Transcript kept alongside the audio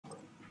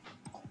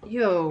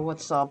Yo,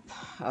 what's up?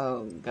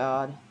 Oh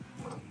god.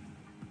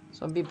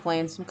 So I'll be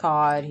playing some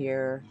COD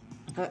here.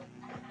 The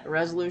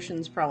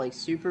resolution's probably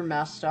super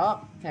messed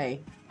up.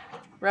 Hey,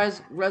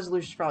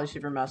 resolution's probably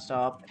super messed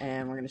up,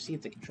 and we're gonna see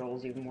if the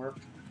controls even work.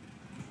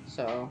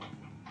 So,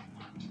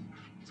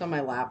 it's on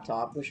my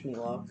laptop. Wish me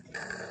luck.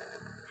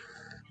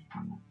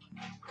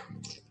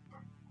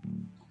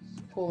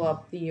 Pull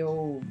up the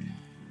old.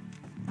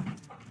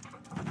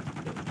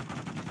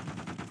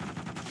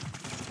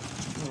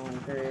 Oh,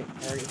 great!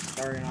 Already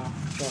starting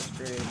off just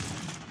great.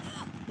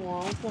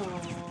 Welcome.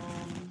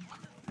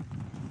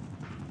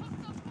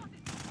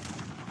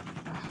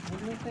 What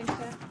did I think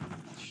that?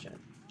 Shit.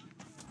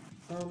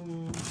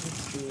 Let's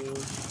see.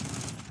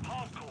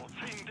 Hardcore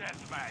team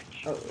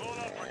deathmatch. Oh, All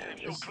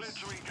operatives, you're clear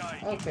to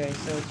engage. okay,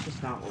 so it's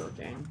just not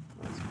working.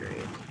 That's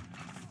great.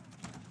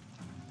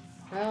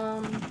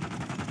 Friendly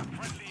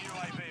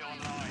UAV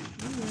online.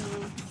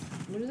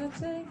 What does that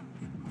say?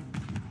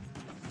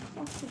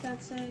 What did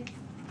that say?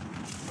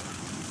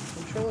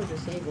 Controller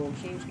disabled.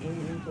 Change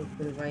aim input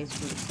for device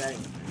from the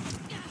settings.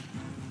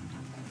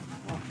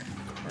 Fuck.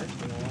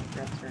 First of all, I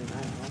forgot to turn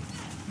that off.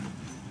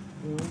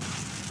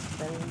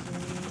 Settings.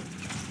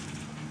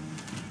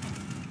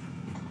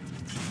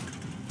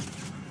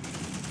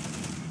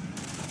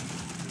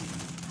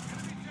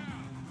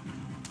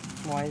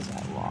 Why is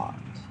that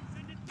locked?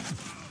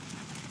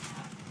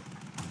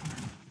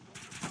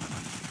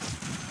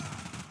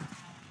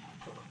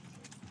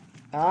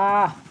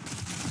 Ah!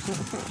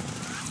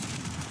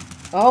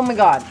 Oh my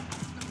god!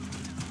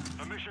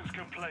 The mission's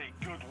complete.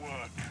 Good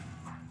work.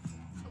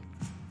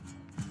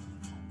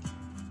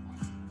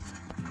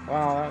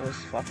 Wow, that was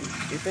fucking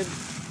stupid.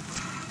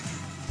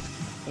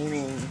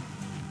 Aiming.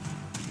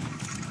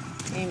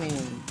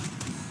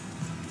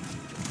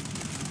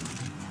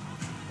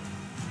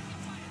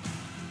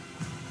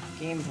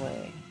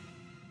 Gameplay.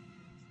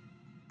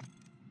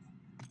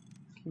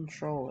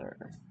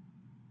 Controller.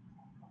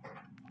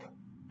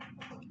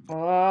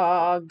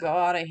 Oh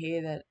god, I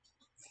hate it.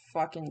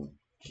 Fucking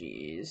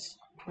jeez.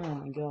 Oh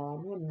my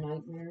god, what a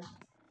nightmare.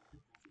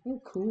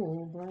 Oh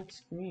cool, black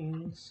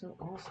screen, so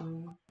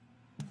awesome.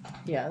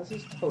 Yeah, this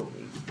is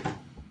totally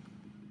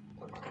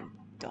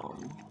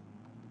dumb.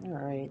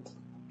 Alright.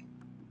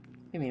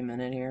 Give me a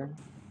minute here.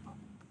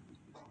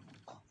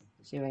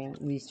 See if I can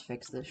at least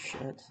fix this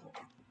shit.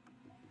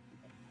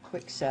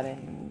 Quick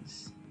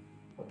settings.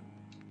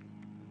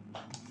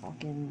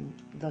 Fucking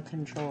the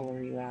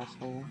controller, you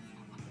asshole.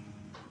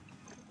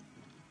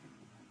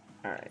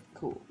 Alright,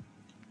 cool.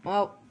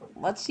 Well,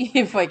 let's see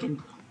if I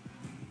can...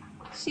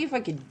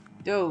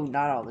 Oh,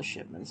 not all the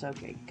shipments.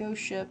 Okay, go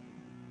ship.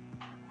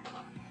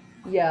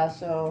 Yeah,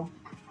 so...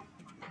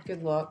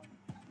 Good luck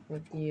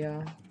with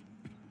the,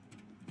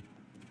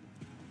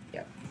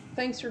 Yep.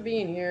 Thanks for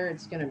being here.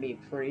 It's gonna be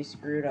pretty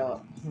screwed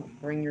up.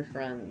 Bring your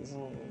friends.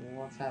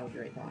 Let's have a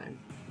great time.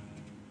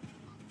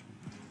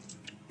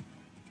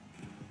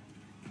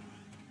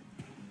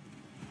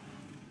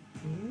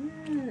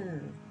 Yeah.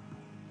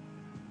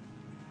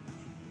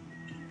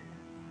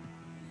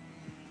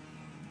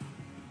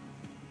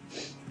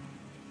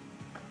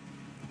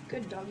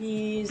 Good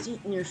doggies,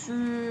 eating your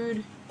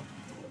food.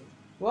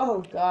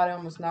 Whoa, God, I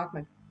almost knocked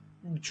my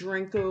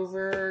drink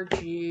over.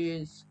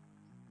 Jeez.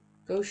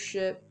 Go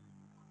ship.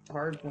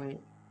 Hardpoint.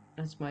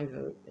 That's my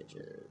vote,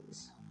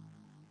 bitches.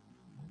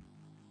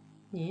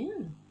 Yeah.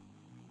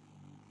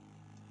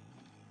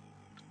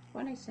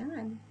 What I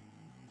said.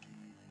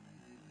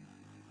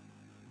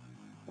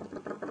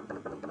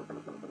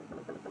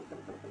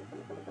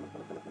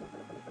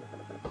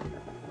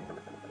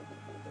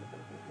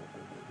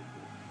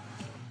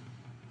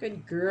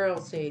 Good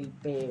girl, Sadie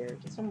Bear.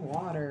 Get some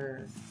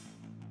water.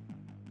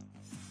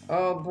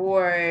 Oh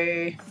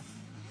boy.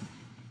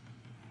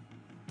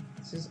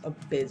 This is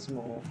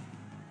abysmal.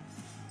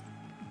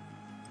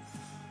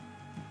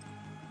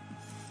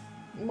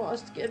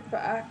 Must get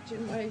back to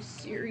my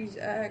Series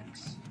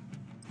X.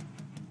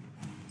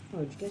 Oh,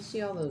 did you guys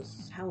see all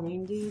those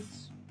Halloween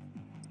dudes?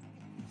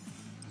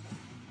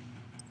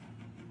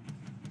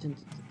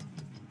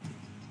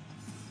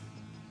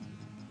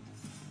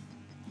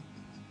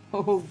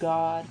 Oh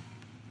god.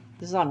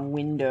 This is on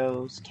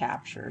Windows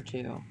capture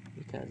too,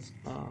 because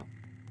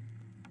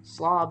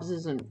SLOBS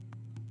isn't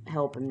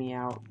helping me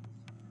out.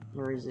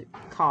 Or is it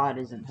COD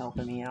isn't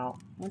helping me out?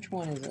 Which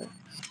one is it?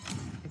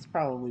 It's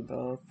probably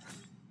both.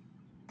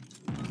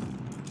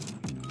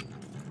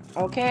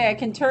 Okay, I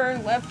can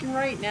turn left and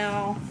right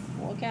now.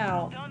 Look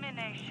out.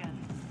 Domination.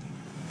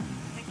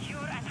 Secure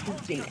and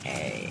hold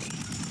A.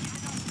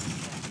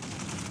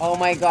 Oh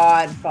my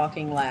god,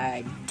 fucking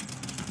lag.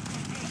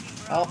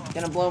 Oh,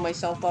 gonna blow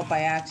myself up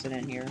by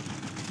accident here.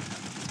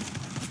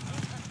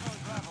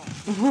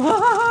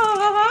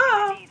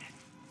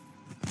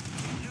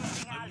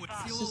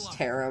 This is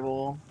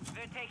terrible.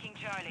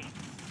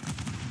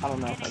 I don't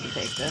know if I can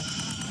take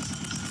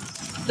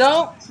this.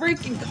 Don't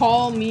freaking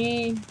call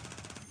me.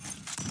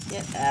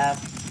 Get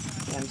F.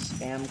 Damn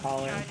spam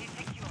caller.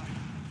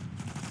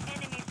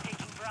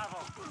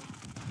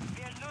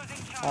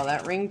 Oh,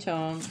 that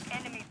ringtone.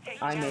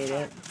 I made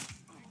it.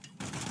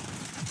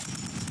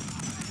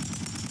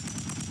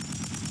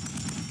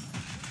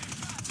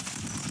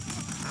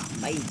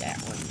 made that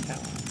one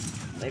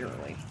time.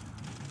 Literally.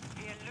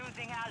 We're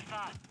losing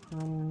Alpha.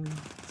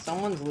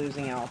 Someone's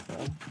losing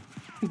Alpha.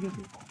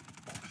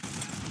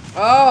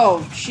 Oh,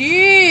 Enemy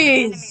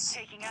jeez!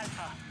 taking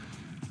Alpha.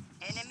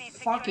 Enemy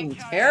Fucking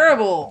securing Charlie.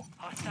 terrible!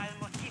 Hostile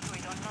Mosquito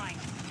is online.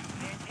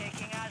 They're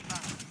taking Alpha.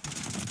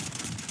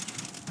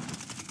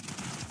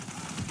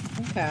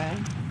 Okay.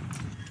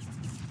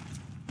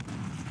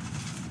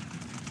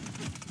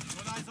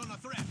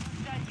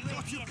 Hostile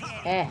UAV in the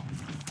area. Eh.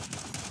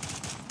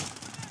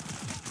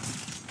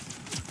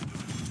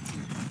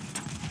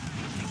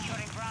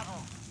 Securing Bravo.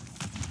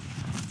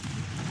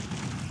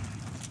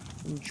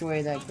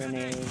 Enjoy that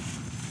grenade.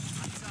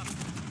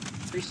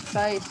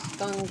 Precise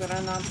stun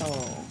granato.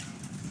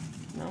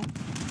 No?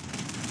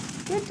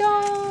 Good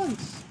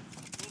dogs!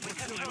 We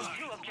control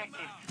 2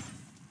 objectives.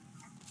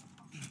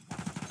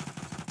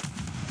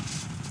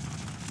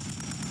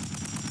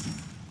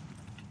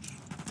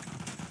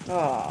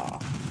 Oh.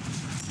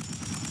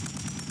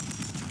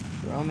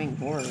 Roaming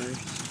horrors.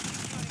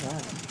 What?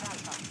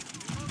 Alpha.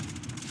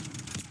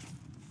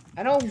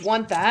 I don't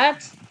want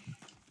that!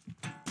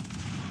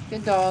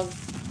 Good dog.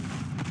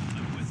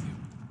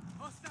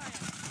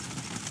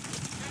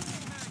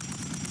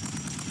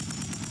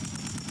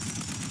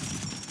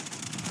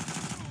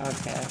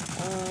 Okay,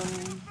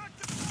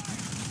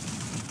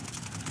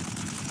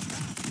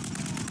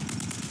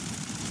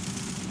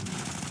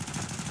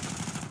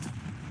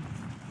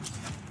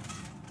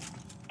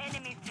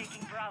 Enemies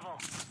taking Bravo.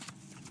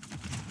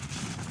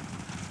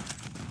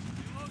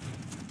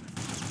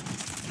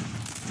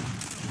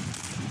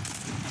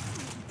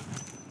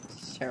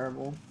 this is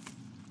terrible.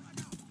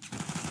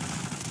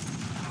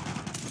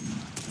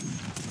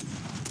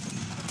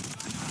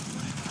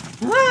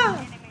 Ah!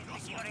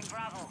 Enemies securing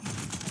Bravo.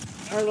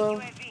 Arlo,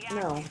 UAV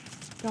no.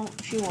 active.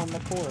 Don't chew on the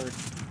cord.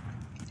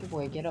 Good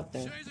boy, get up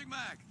there.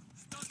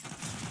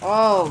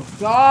 Oh,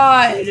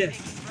 God! Taking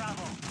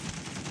Bravo.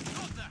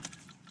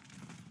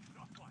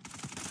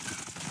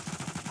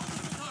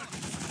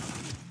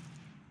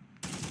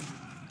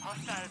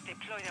 Hostiles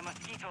deploy the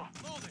Mosquito.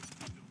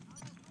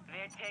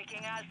 They're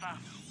taking Alpha.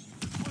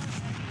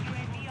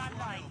 UAV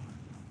online.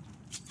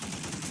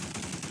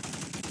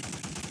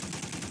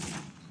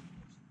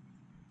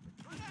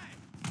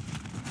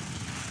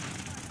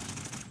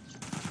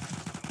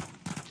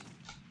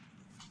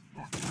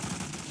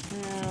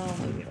 Oh,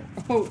 maybe.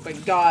 Oh my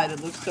God,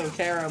 it looks so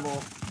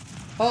terrible.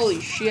 Holy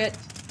shit.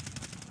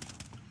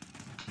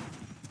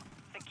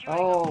 Securing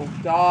Oh,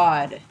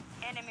 God.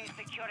 Enemy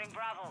securing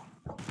Bravo.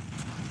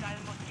 Hostile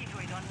Mosquito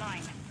is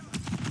online.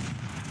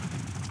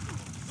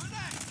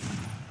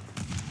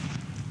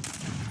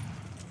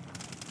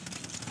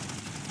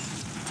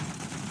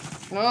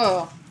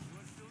 Oh.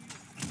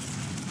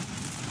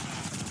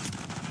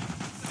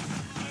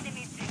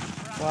 Enemy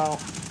taking Bravo. Well,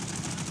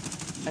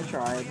 I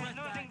tried.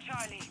 We're losing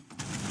Charlie.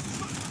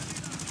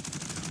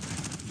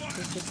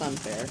 It's just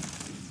unfair.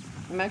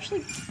 I'm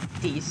actually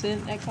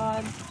decent at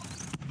COD,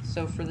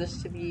 so for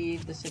this to be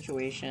the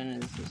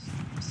situation is just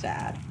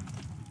sad.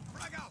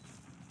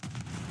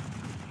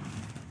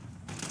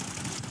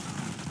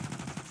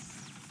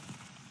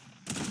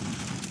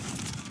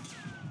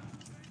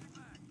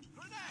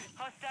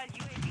 Hostile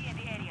UAV in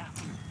the area.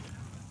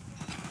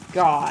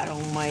 God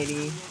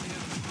almighty.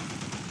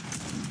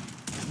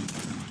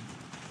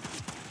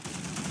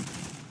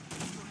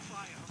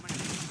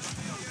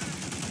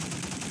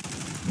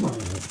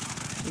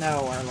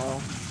 No,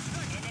 Arlo.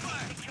 Enemy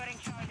securing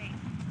Charlie.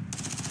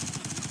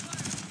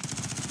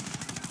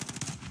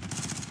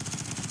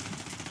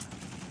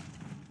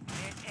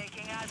 They're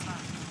taking Alpha.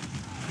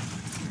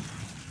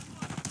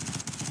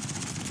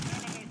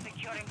 Enemy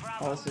securing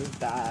Bravo. Oh, this is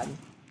bad.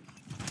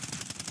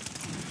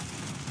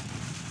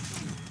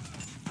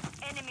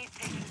 Enemy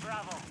taking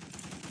Bravo.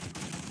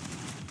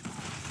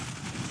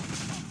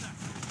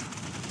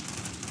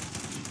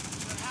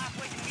 We're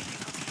halfway to mission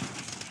complete.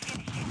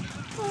 Finish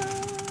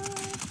it.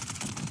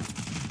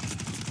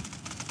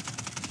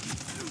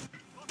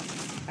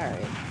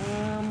 Alright,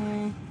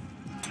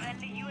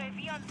 Friendly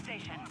UAV on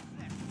station.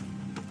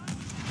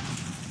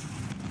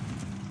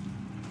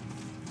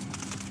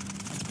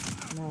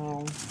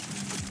 no.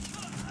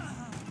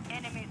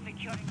 Enemy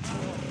securing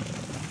Bravo.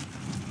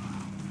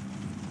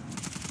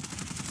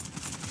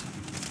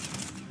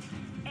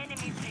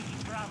 Enemy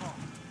taking Bravo.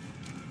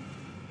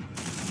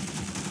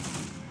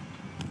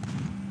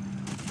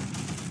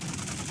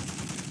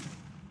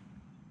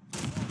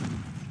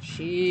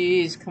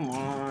 Jeez, come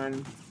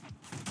on.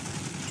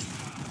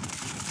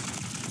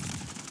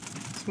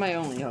 It's my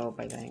only hope,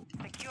 I think.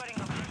 Securing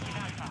objective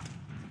Alpha.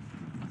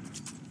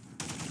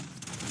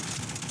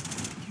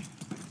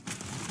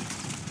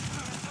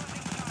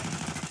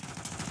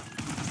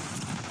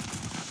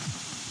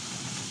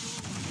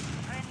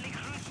 Friendly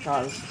cruise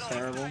God, missile this is deployed.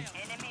 terrible.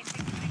 Enemy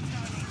securing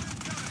Charlie.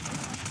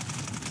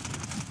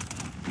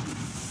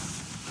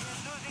 We're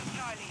losing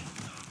Charlie.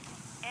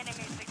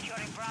 Enemy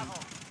securing Bravo.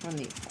 From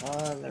the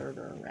other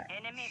direction.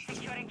 Enemy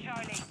securing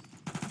Charlie.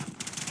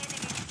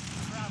 Enemy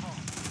Bravo.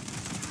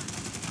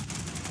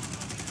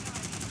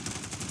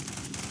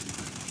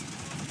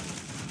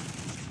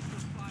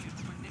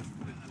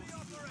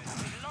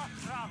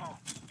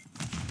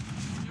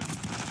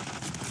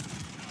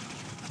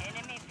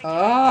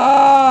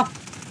 Ah!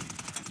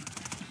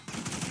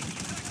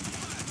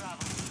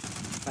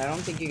 Bravo. I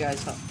don't think you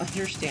guys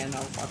understand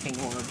how fucking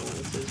horrible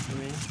this is for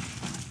me.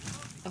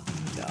 Oh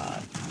my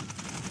god.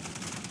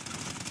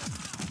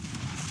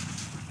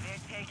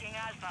 We're taking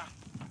Alpha.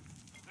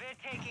 We're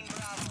taking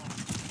Bravo.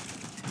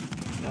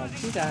 Don't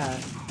do that.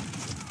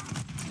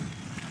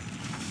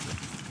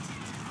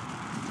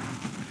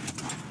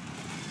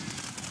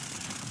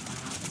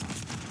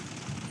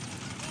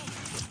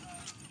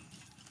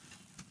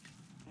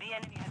 The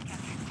enemy has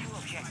captured 2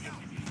 objectives.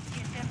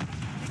 Get them.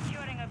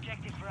 Securing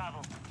objective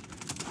Bravo.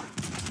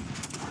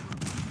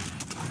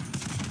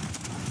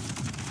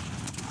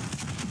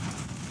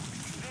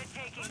 We're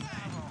taking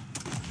Bravo.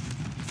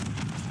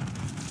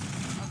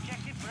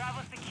 Objective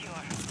Bravo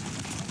secure.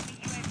 The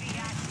UAV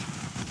active.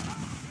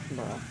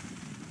 Bro.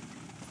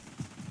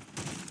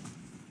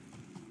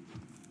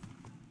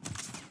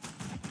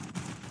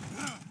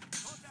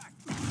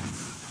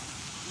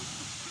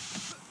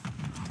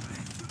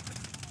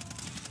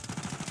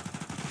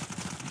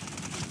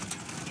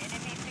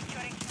 Enemy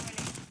securing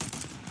Charlie.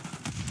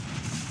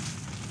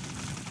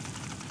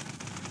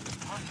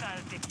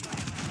 Hostile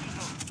deploying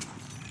Mosquito.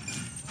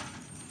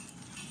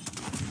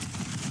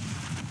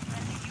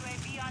 Friendly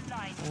UAV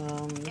online.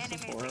 This is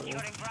Enemy horrible.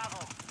 securing Bravo.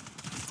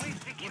 We've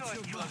secured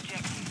 2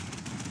 objectives.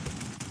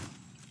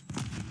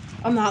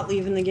 I'm not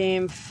leaving the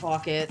game.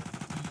 Fuck it.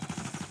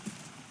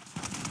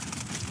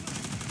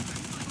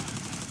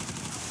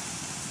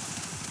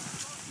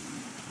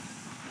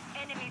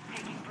 Enemies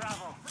taking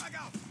Bravo. Friendly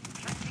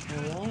Oh,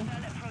 cruise really?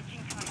 missile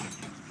approaching target.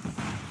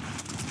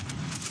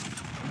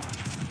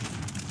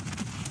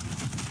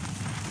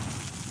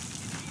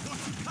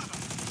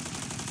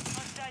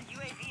 Hostile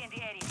UAV in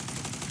the area.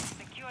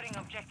 Securing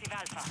objective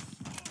Alpha.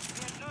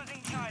 We're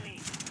losing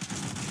Charlie.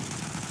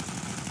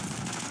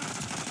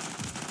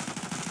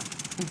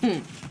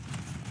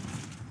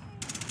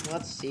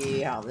 Let's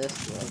see how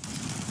this looks.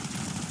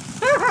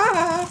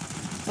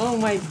 Oh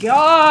my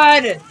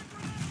god! We're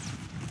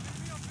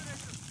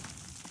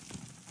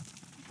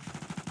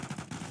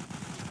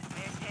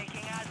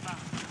taking Alpha.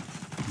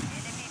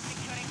 Enemy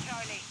securing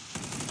Charlie.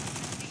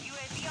 The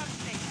UAV on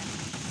station.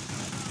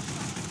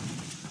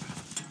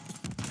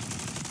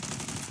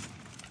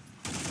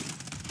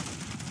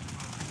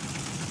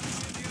 Enemy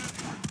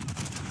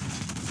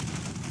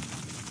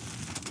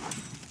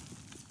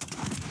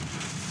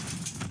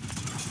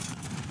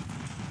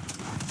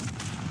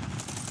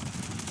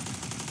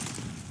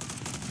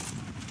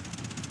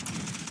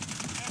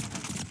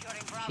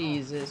securing Bravo.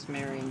 Jesus,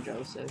 Mary and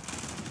Joseph.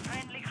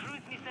 Friendly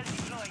cruise missile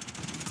deployed.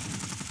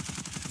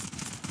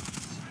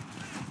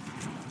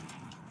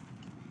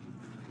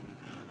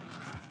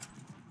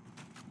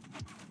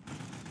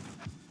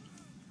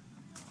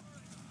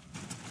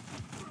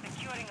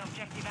 Securing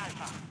objective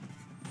Alpha.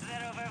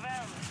 They're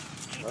overwhelmed.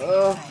 Keep it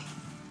Ugh. this way.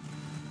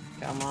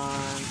 Come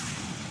on.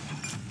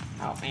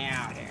 Help me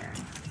out here.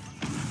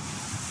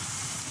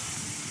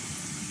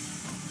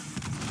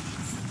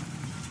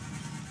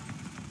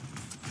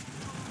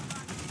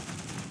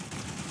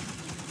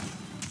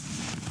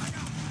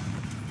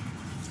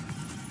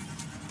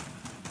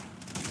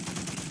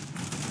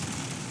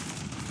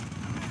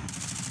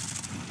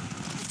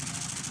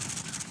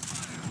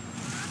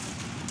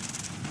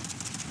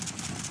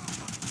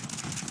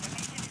 The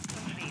mission is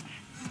complete.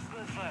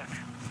 Good work.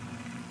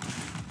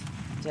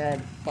 Dead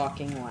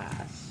fucking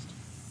last.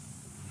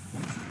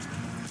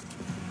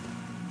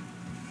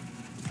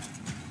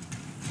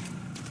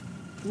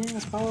 Yeah,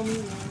 follow me,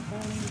 man.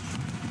 Follow me.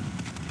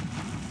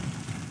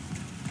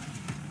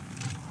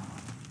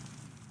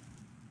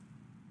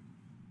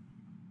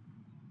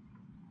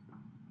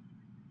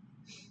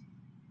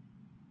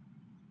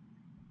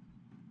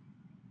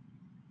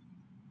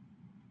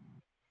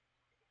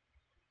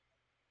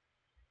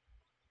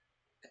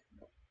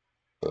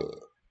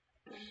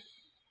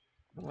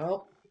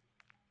 Well.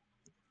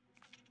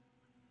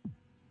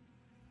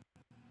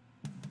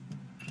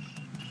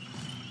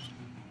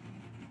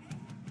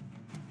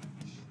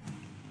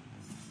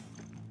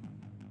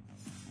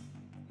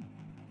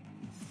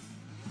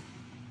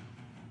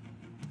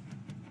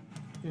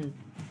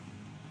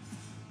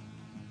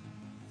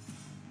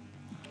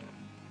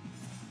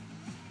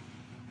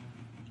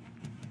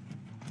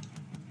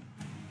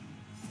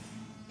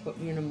 Put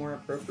me in a more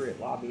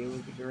appropriate lobby, it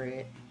would be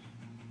great.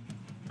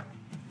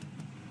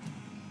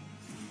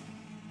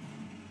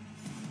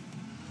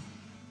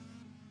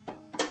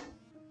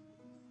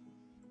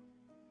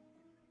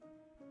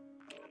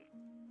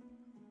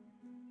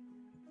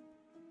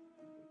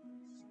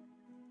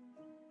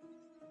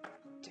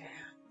 Damn,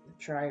 the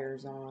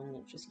tryer's on and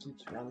it just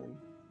keeps running.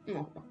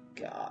 Oh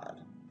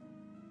god.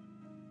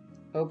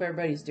 Hope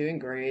everybody's doing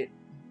great.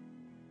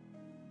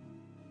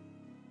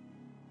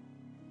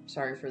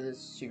 Sorry for the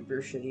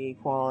super shitty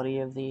quality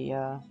of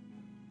the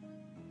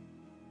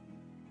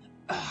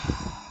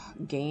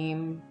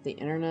game, the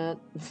internet.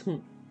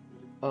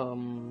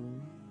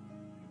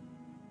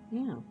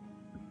 Yeah.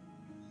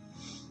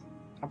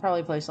 I'll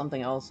probably play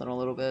something else in a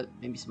little bit,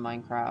 maybe some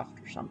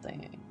Minecraft or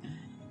something.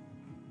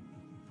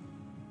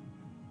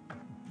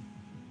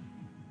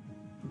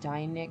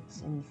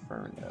 Dynix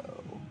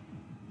Inferno.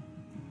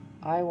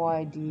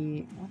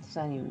 IYD. What does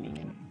that even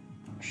mean?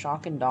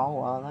 Shock and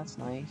Dalwa. That's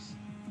nice.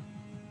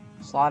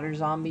 Slaughter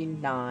Zombie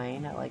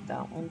 9. I like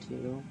that one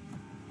too.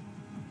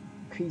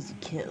 Crazy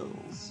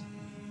Kills.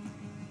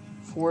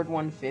 Ford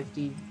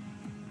 150.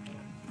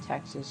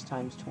 Texas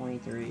times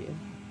 23.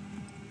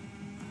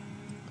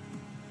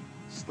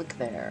 Slick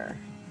there.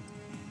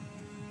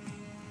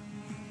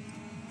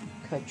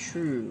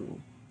 True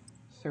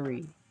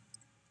 3.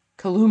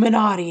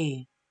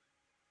 Illuminati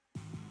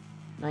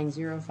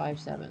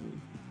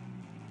 9057.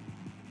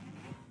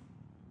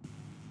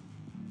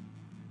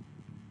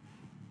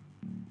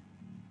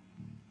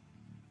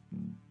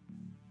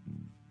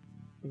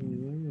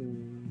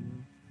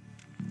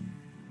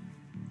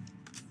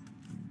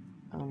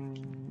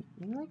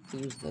 I like to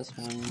use this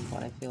one,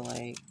 but I feel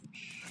like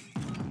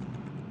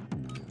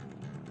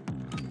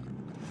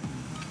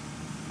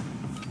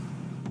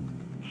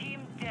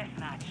Team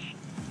deathmatch.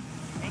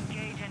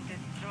 Engage and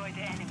destroy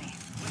the enemy.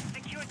 We've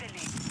secured the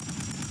lead.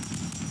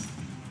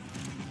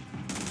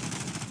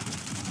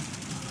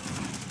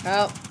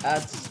 oh,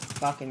 that's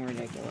fucking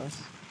ridiculous.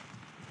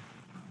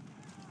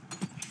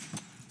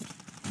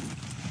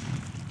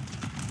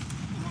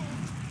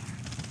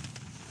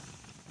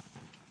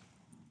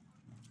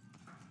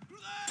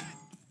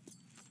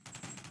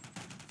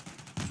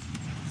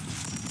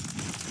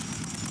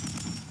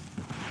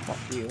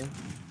 Fuck you.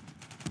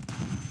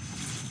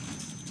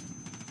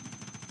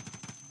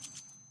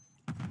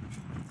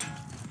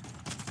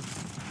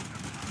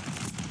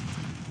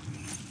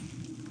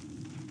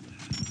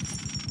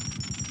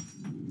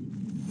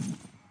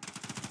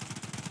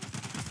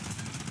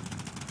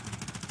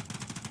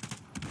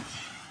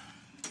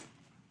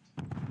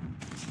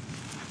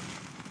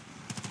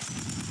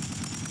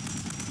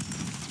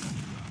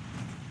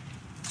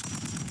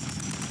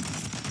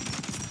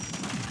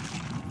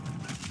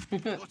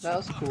 That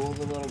was cool,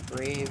 the little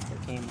grave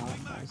that came up,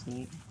 that was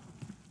neat.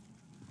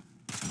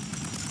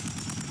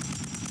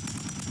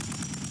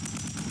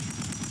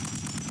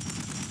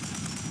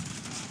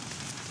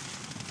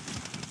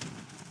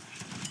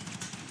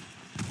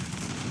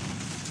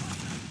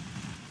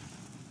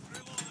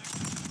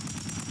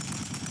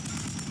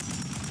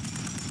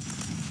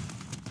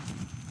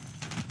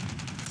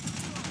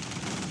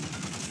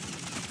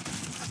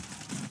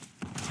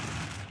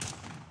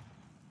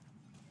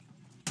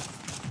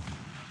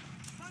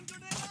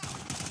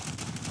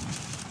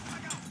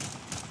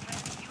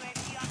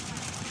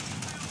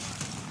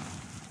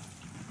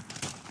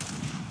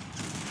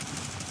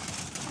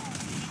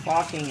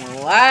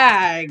 Fucking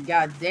lag,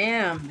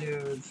 goddamn,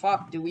 dude.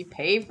 Fuck, do we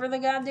pay for the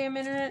goddamn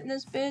internet in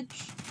this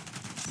bitch?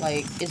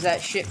 Like, is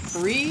that shit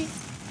free?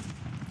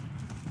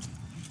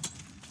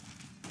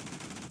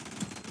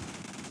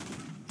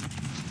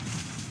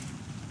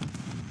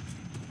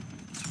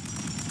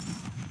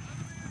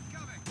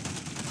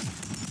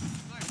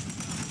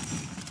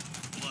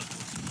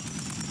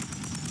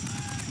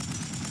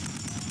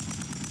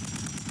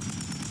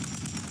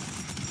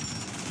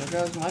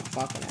 There goes my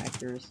fucking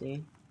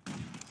accuracy.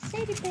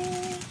 Sadie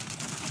bear.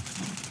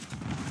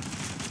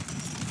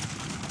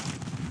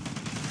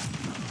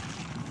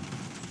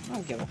 I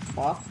don't give a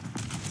fuck.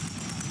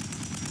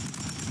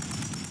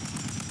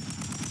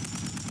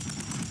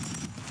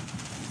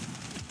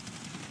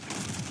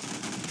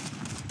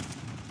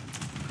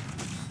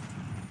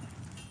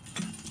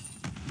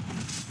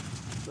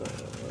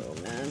 Oh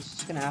man, it's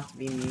just gonna have to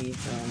be me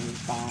throwing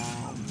these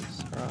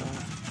bombs, bro.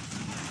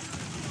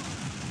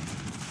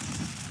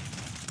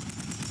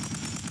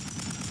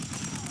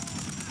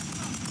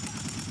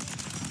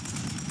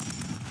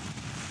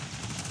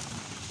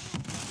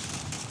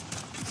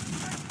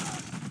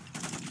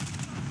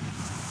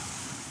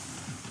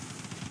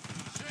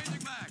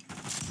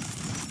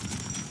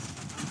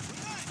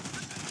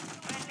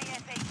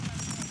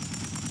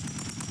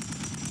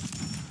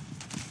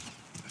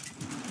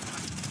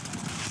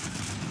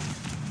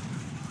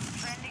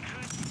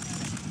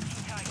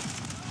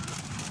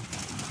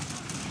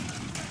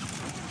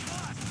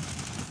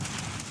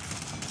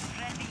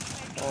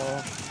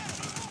 Oh.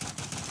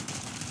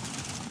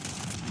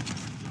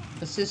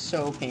 This is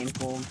so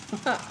painful.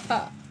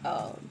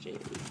 Oh, gee.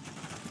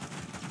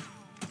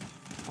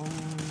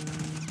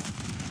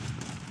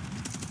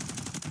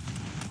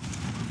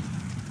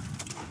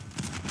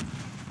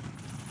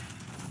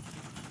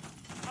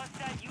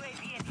 Hostile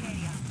UAV in the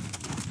area.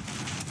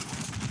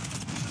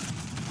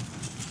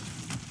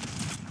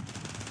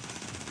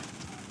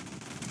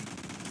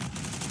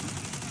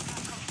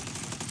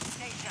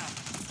 Stay sharp.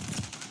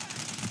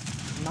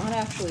 Not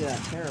actually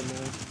that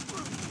terrible.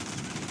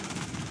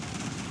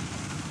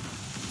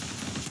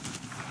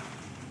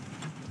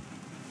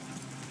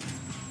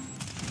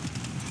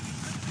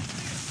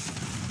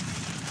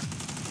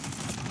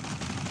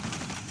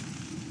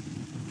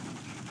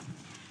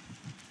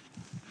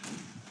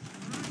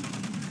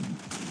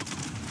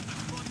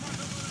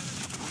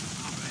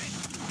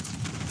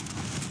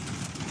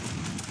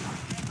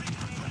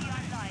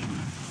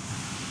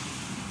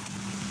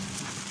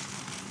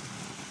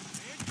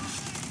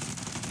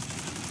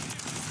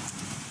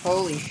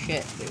 Holy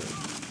shit, dude.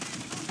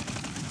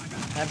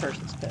 That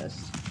person's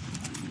pissed.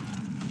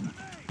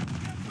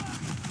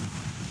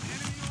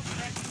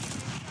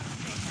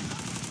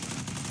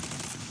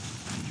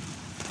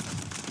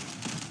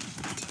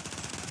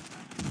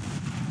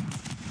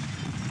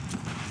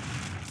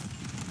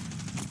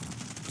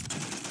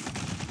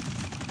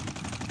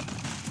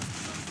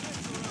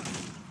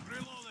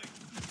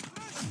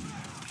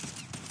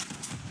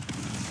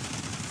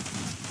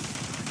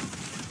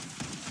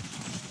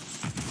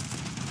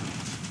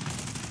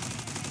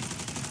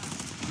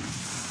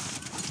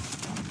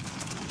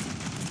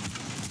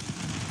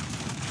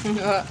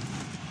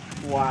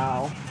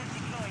 Wow.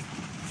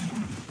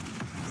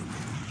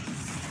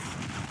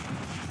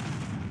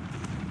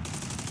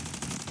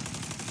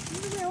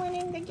 You're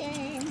ruining the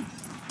game.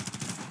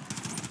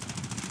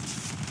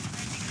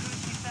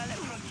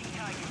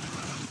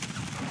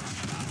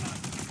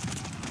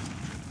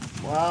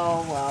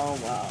 Well, well,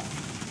 well.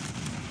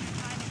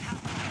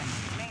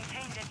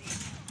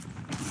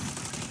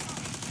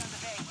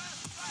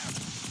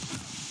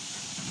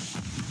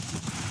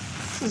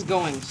 This is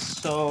going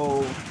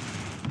so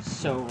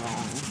wrong.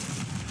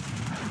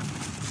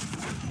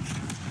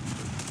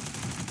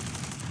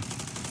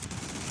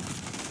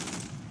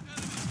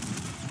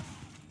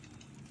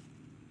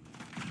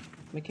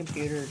 My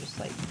computer just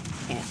like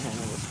can't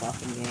handle this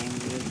fucking game,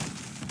 dude.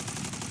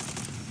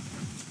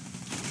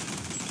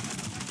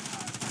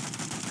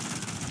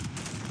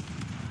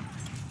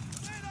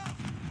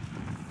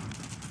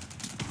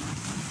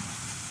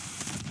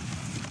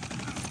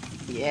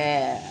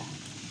 Yeah.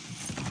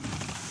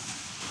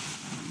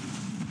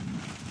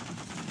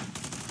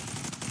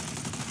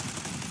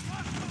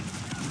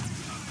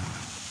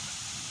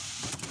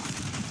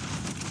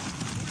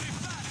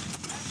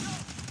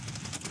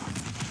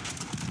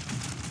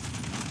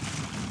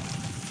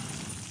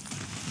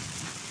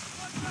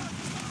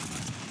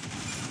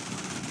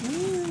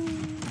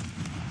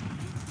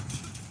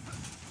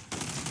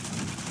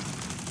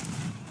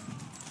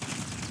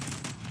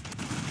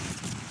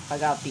 I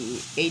got the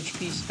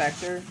HP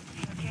Spectre.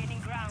 Gaining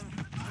ground.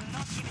 Do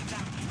not give it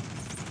back.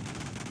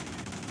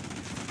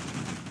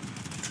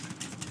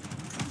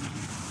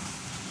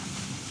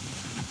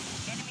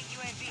 Enemy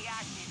UAV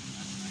active.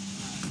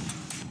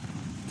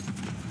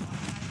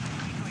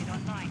 Liquid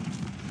online.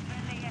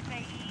 Friendly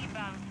SAE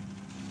inbound.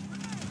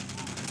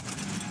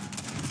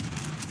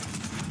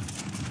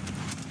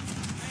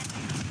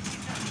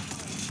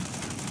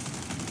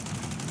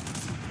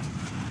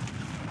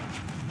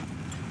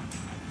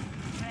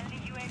 Friendly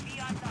UAV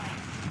online.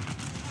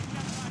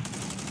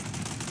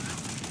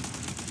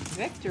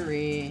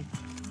 Victory.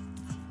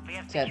 We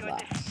have Dead secured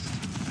last. this.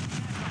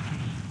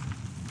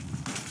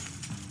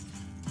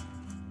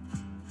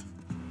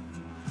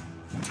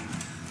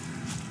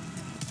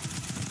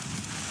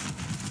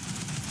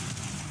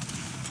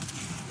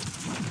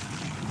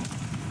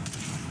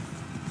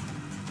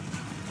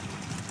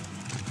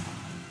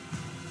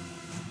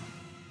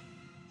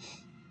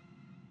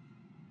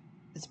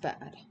 It's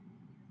bad.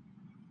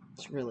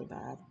 It's really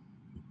bad.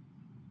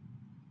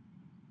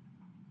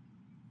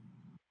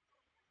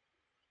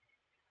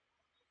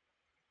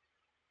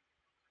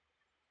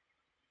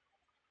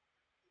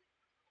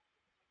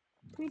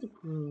 Pretty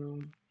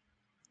cool.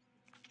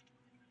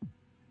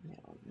 Yeah.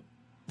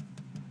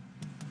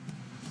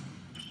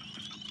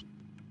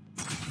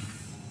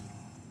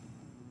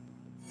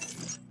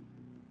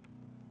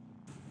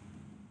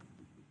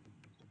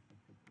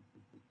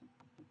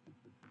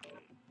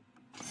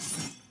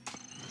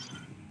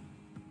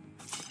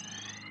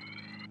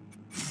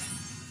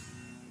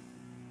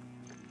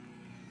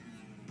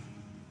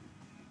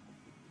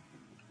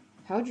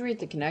 How'd you rate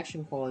the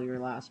connection quality of your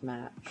last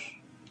match?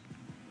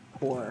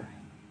 Poor.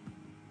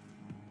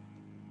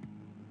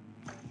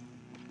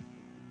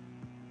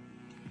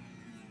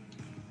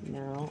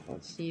 Now,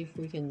 let's see if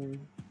we can...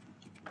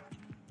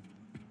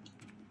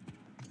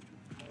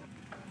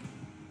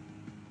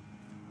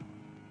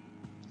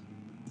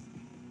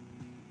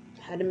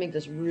 Had to make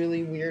this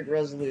really weird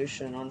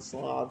resolution on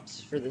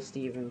SLOBS for this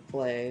to even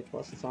play,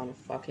 plus it's on a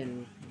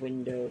fucking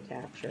window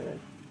capture.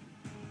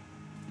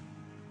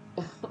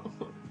 Oh,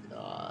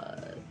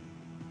 God.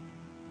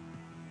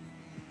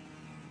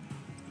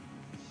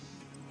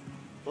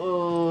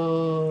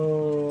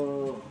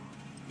 Oh.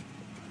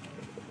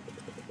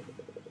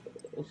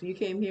 If you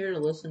came here to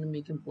listen to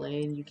me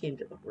complain, you came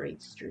to the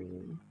right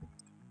stream.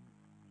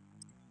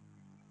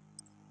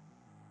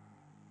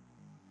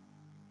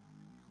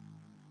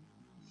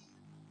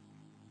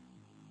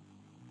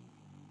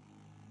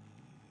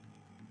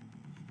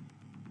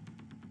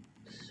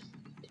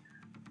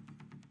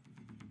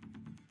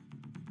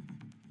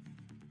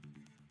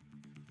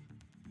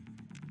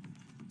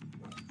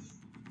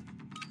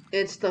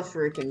 It's the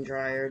freaking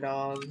dryer,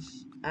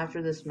 dogs.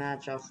 After this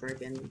match, I'll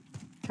freaking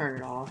turn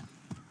it off.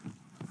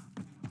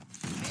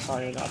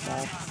 Sorry about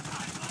that.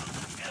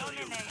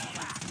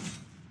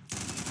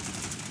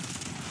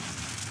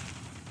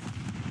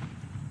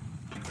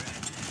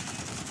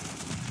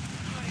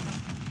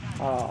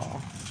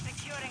 Oh.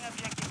 Securing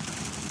objective.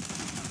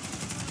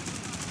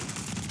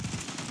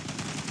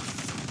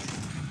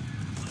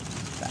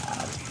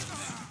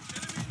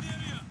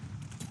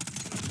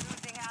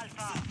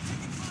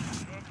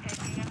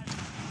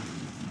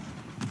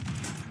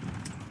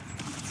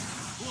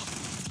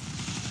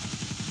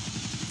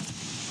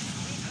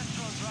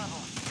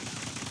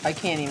 I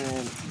can't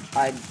even,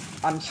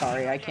 I'm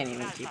sorry, I can't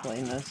even keep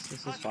playing this.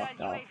 This is fucked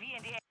up.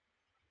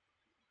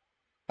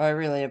 I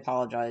really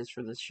apologize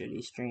for this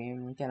shitty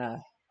stream. I'm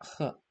gonna,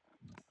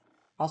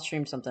 I'll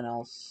stream something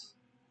else.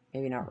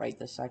 Maybe not right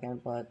this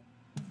second, but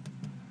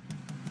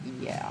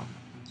yeah.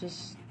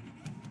 Just,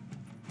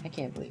 I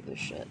can't believe this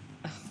shit.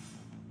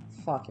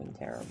 Fucking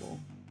terrible.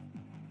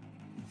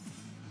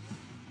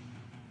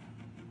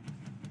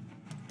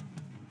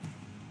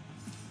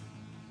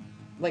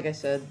 Like I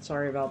said,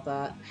 sorry about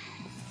that.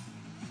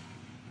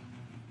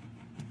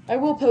 I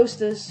will post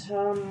this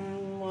on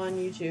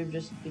YouTube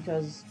just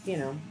because, you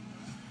know,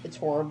 it's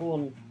horrible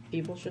and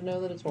people should know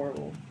that it's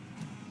horrible.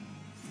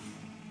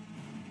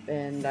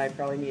 And I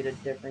probably need a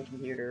different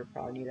computer,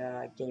 probably need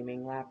a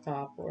gaming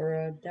laptop or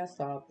a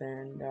desktop,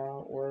 and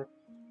or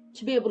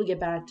to be able to get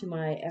back to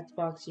my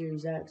Xbox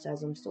Series X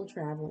as I'm still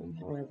traveling.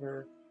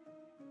 However,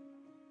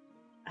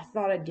 I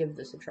thought I'd give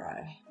this a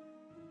try.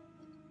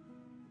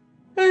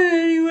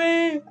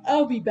 Anyway,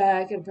 I'll be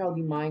back. It'll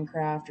probably be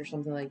Minecraft or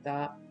something like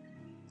that.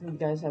 You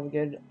guys have a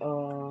good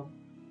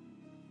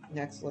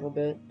next little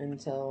bit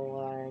until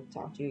I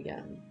talk to you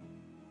again.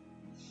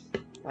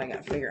 I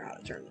gotta figure out how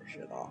to turn this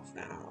shit off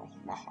now.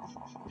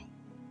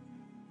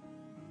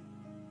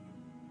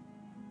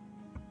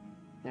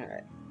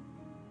 Alright.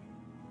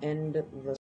 End the